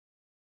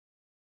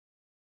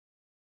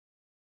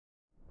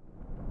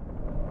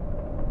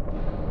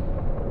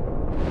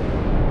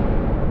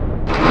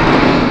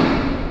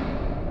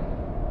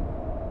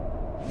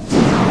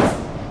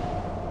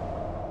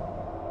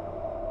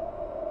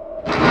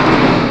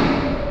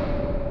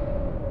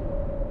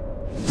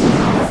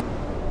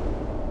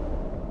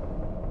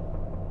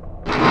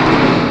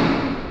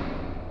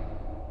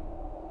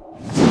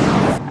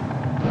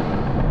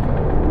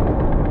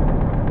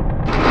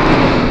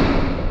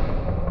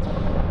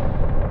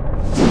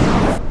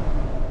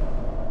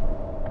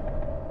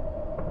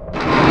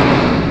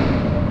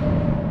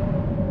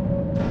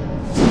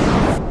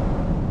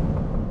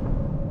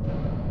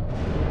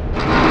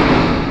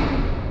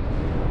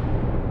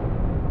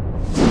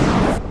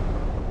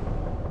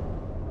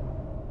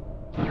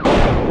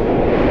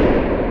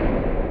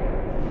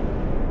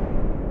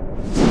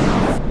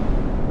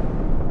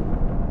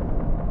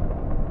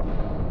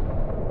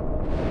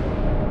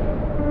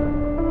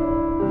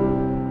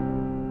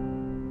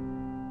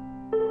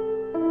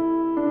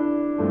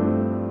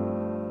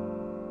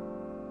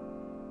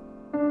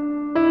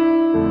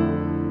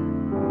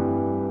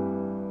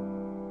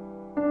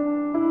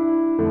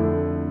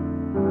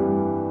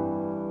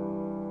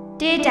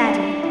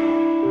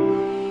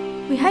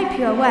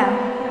you are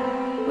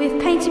well. We've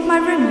painted my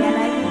room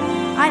yellow.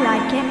 I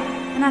like it,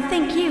 and I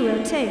think you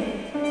will too.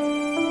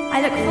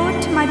 I look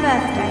forward to my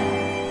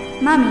birthday.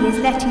 Mummy is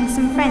letting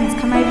some friends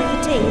come over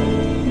for tea,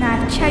 and I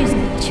have chosen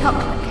a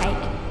chocolate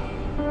cake.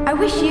 I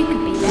wish you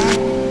could be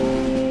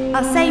there.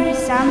 I'll save you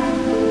some.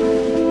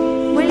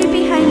 Will you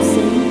be home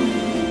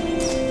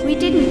soon? We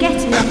didn't get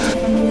a letter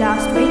from you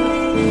last week,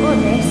 or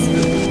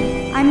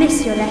this. I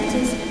miss your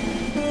letters.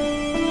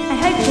 I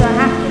hope you are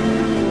happy.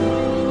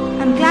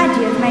 I'm glad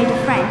you have made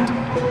a friend.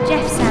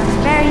 Jeff sounds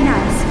very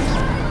nice.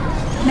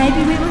 Maybe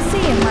we will see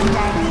him one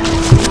day.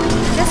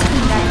 Just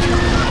come down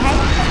chocolate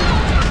cake.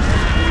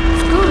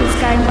 School is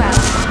going well,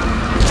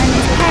 and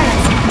his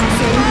parents are coming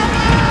soon.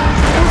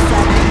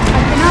 Also,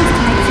 I've been asked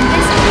to make some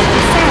biscuits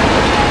for Sarah.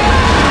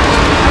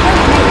 I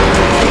won't make them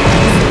for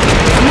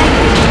I'll make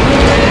them for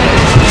you.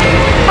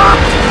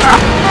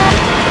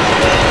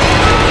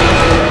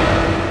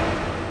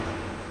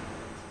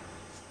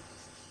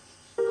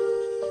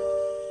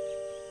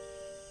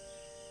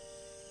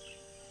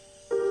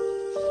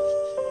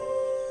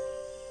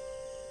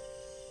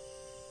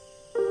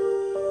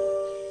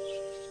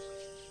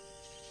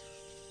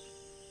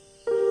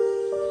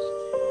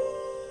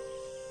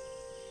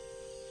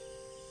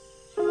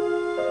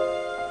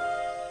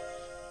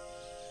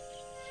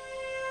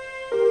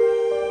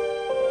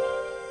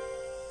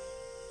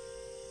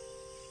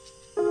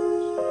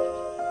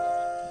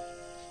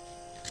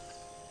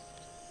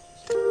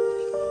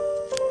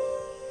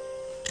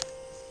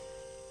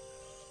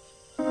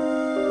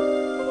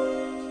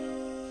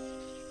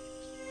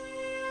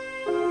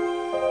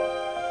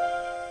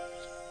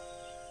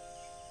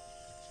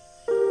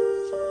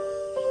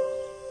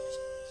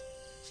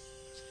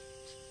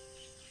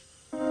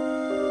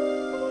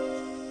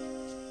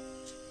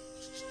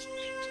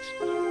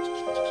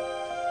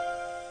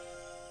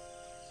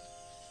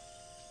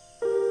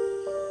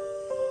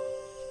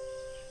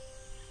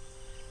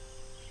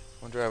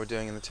 Wonder how we're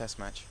doing in the test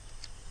match.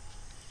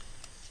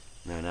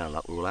 No,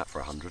 luck, we're all out for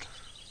 100.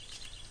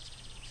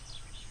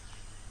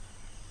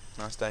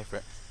 Nice day for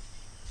it.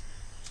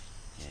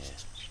 Yeah.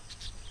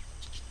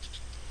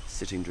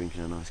 Sitting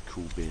drinking a nice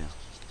cool beer.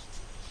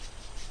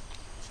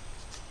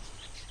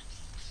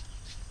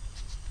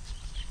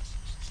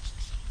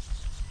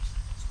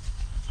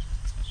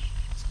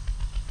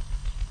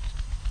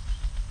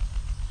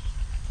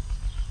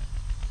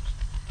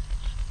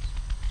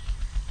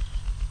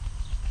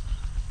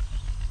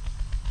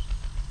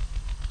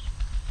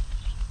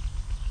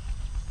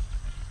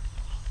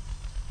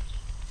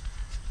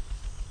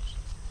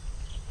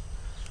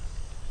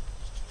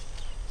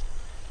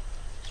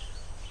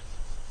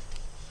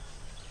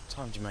 What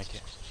time did you make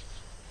it?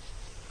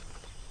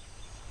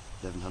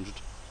 1100.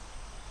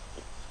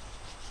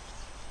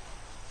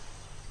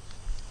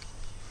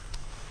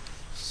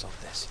 Sod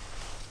this.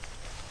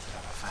 Could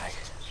have a fag.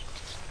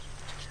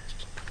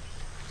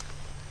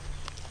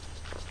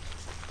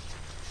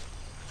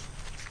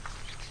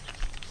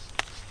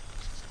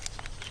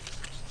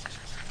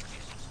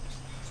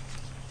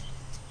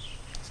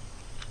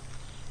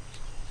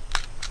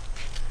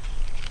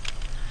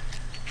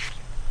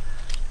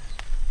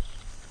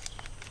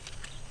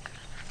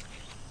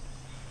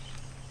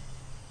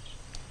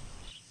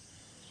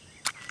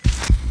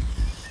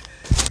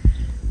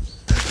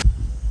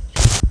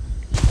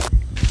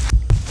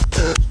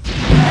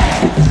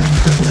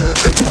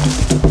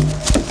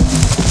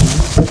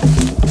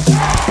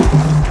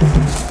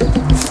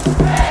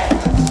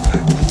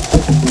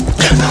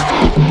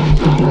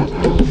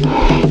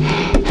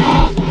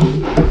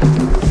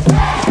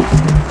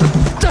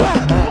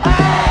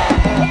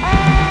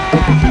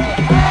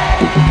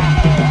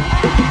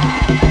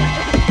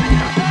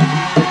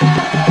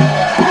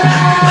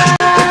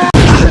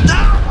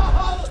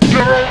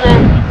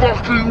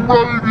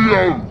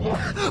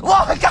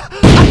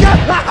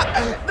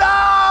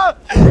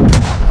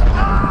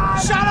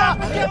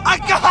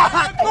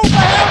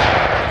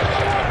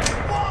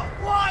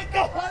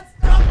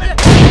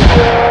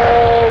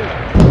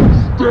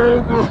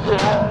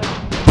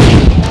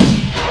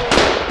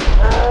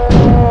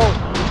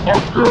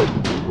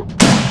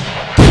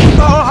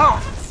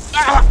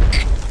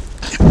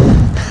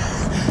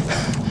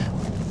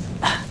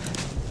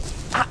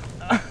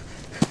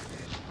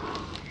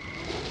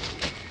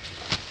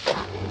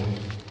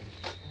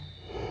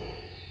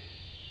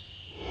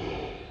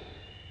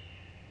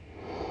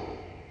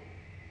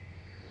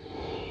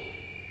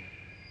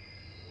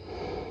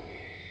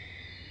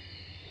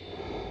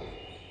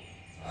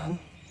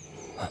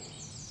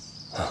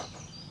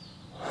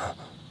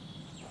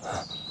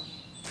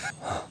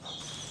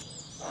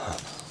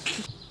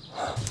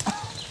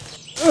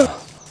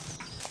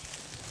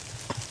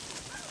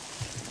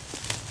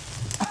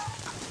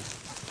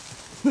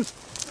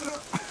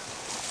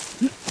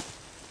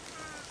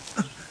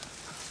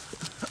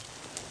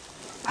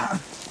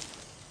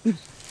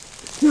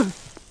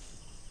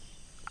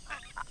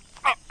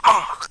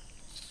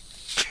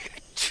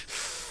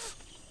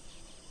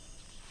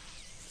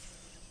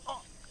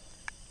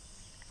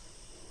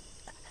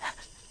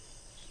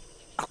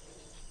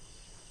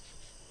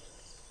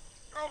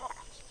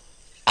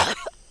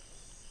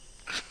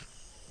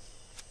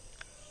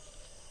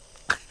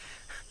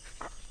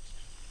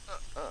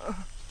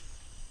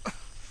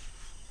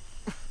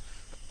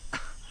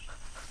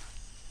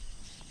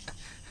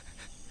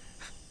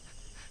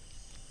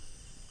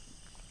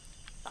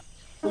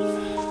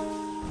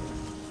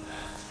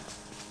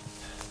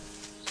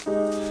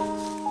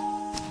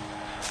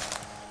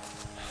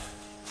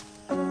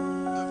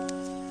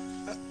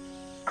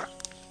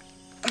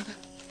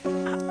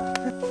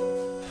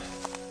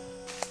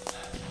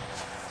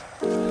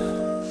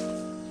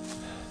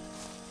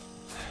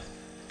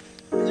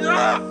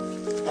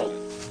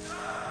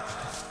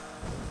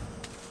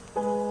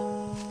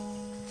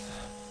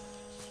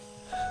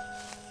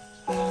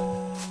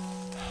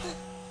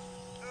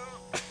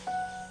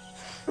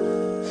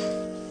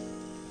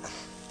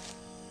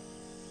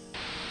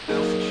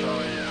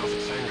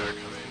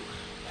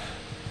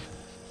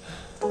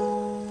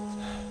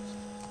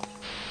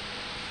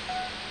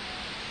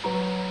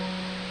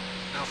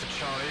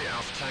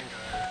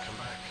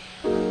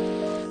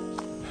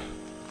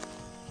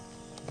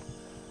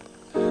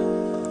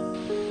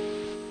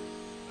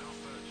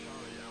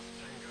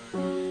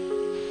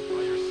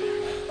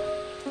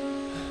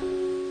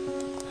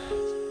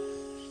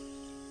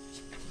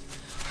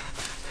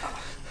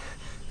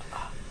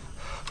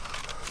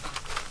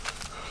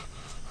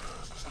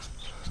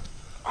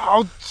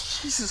 Oh,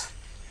 Jesus.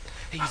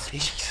 Easy.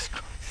 Jesus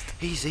Christ.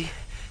 Easy.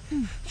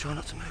 Try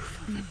not to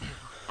move.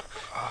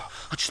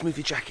 I'll just move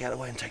your jacket out of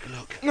the way and take a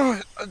look. No,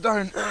 I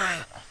don't.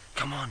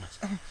 Come on.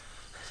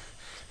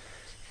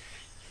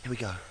 Here we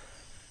go.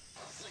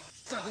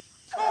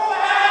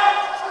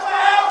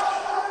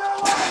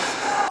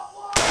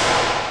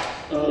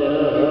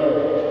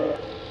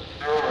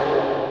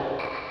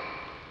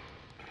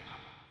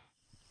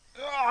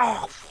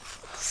 Oh,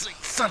 sick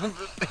son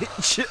of a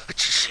bitch. Shit,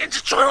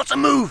 just try not to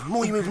move. The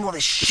more you move, the more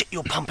this shit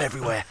you'll pump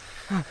everywhere.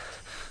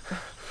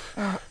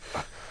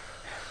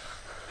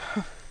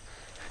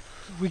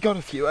 We got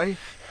a few, eh?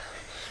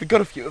 We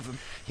got a few of them.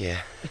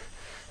 Yeah,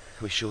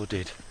 we sure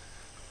did.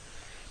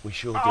 We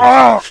sure did.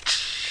 Oh!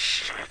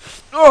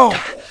 Oh!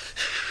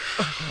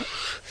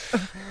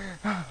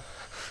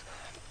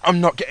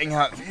 I'm not getting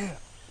out of here.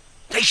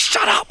 Hey,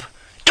 shut up!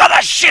 Cut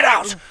that shit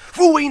out!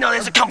 For all we know,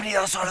 there's a company on the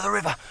other side of the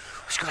river.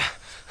 We just gotta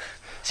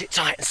sit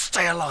tight and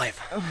stay alive.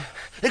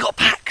 They got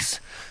packs.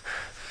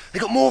 They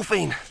got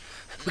morphine.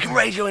 We can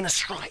radio in a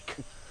strike.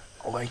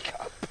 Wake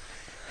up.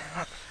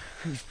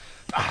 These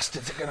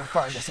bastards are gonna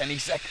find us any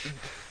second.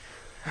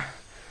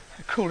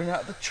 They're crawling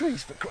out of the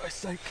trees, for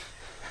Christ's sake.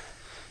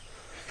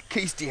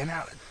 Keasty and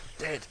Al are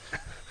dead.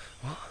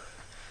 What?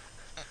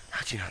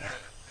 How do you know that?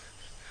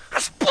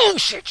 That's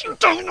bullshit! You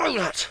don't know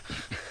that!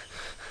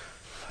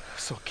 I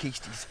saw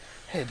Keasty's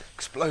head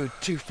explode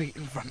 2 feet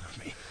in front of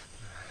me.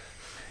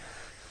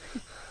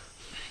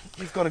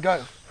 You've got to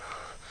go.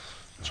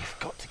 You've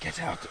got to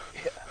get out of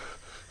here.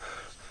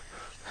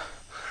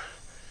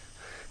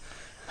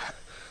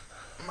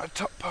 My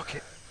top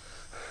pocket.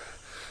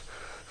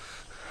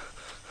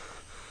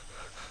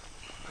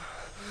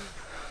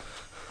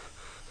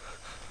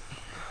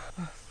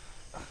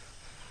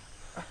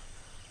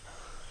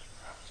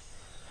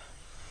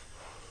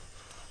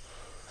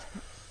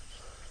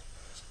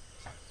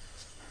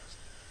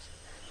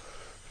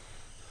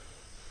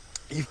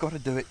 You've got to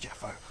do it,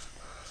 Jeffo.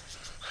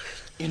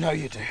 You know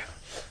you do.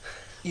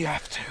 You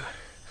have to.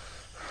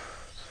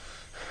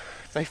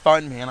 If they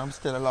find me and I'm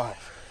still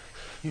alive,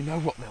 you know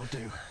what they'll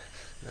do.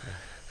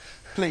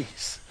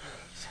 Please.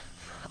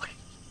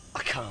 I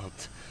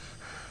can't.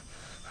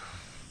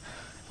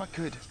 If I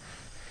could,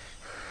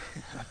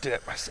 I'd do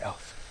it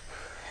myself.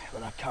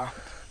 But I can't.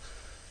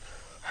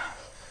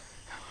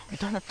 We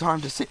don't have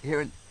time to sit here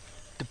and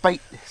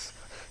debate this.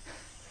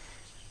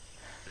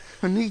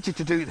 I need you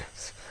to do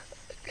this.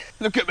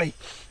 Look at me.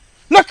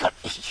 Look at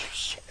me, you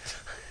shit.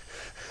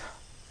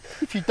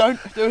 If you don't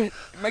do it,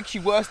 it makes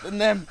you worse than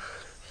them.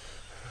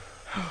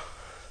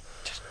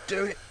 Just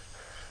do it.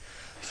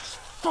 Just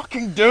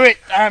fucking do it,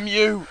 damn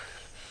you.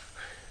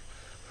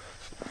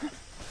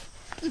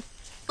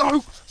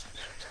 No.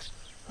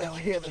 They'll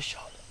hear the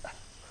shot.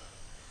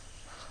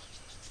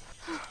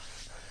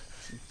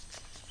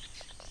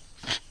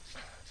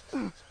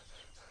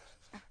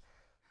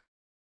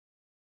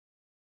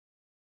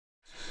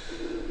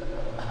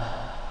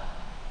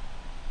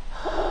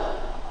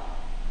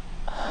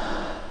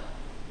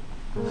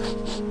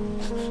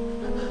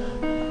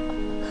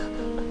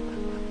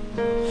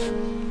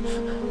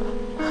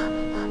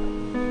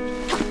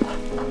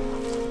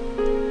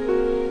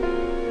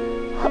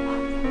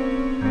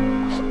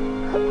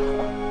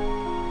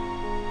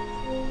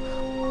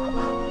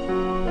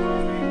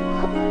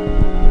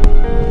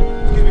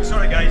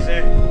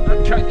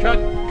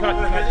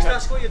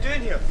 What you're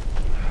doing here?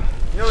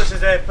 You know this is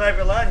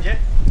private land, yeah?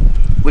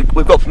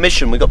 We've got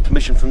permission. We got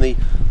permission from the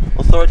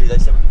authority. They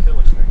said we can film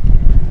it today.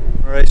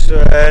 Alright,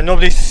 so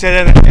nobody's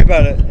said anything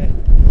about it.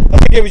 I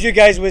think it was you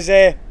guys was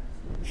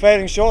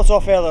firing shots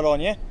off earlier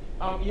on, yeah?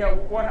 Yeah,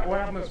 what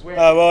happened was when...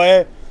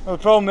 Well, the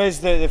problem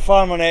is that the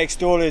farmer next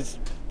door has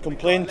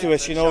complained to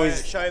us, you know.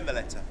 Show him the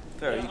letter.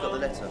 Pharaoh, you got the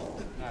letter?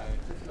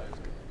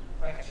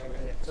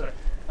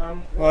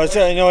 Well,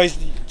 you know, he's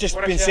just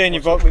been saying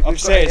you've got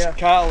upset his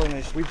cattle and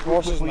his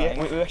horses. We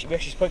actually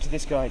spoke to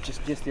this guy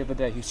just the other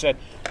day who said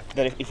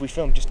that if we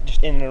filmed just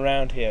in and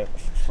around here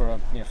for a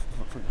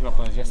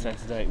couple of yesterday and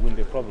today, it wouldn't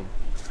be a problem.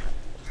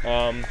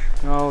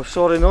 No,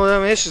 sorry, no. I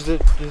mean, this is the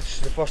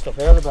first I've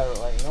heard about it,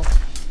 like, you know.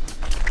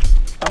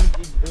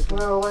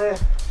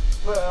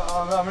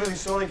 Well, I'm really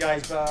sorry,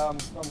 guys, but I'm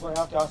going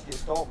to have to ask you to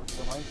stop if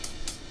you don't mind.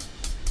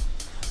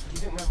 Do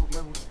you think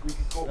maybe we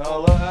could go? No,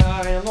 look,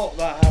 I mean, I'm not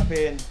that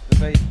happy and the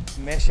very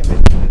messy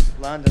with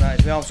the land and that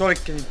as well. I'm sorry.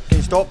 Can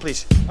you stop,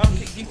 please? Do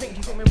you think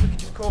maybe we could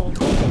just call?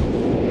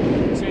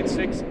 Scene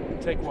 6,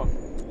 take 1,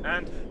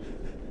 and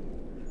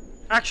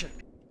action.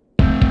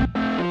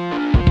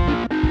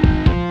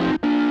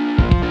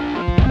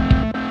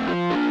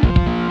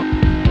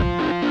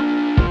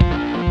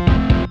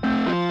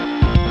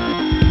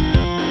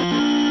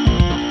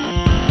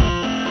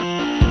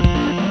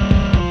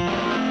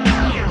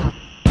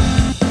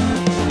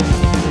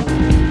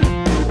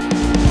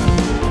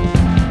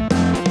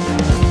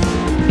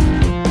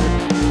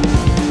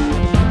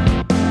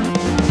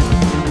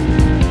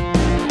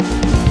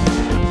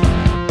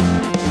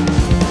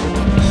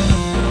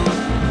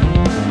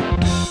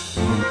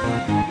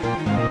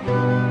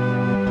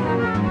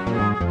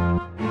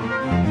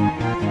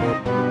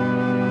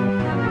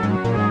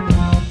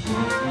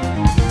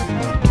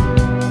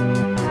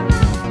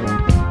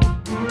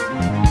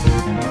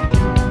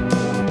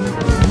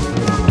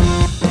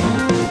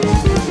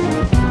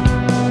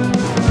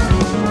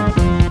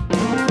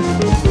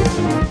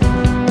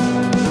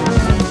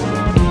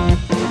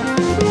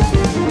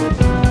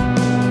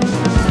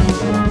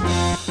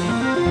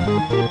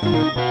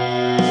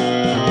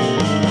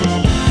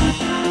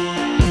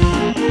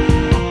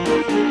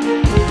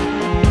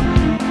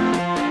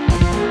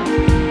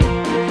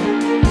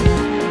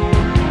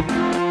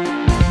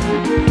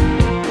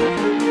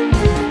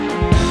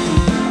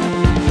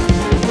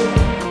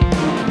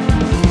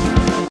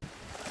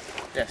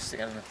 this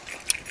again.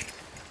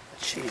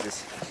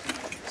 Jesus.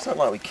 It's not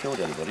like we killed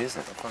anybody, is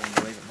it? I can't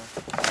even believe it,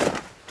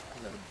 man.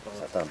 Is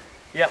that done?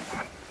 Yep.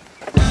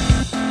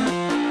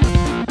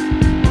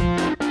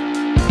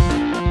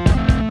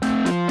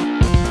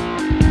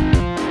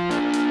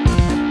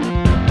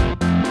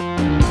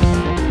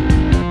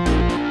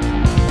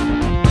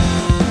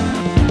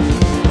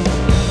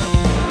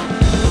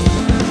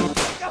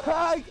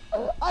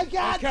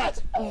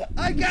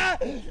 I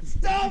can't!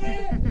 Stop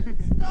it!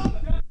 Stop it!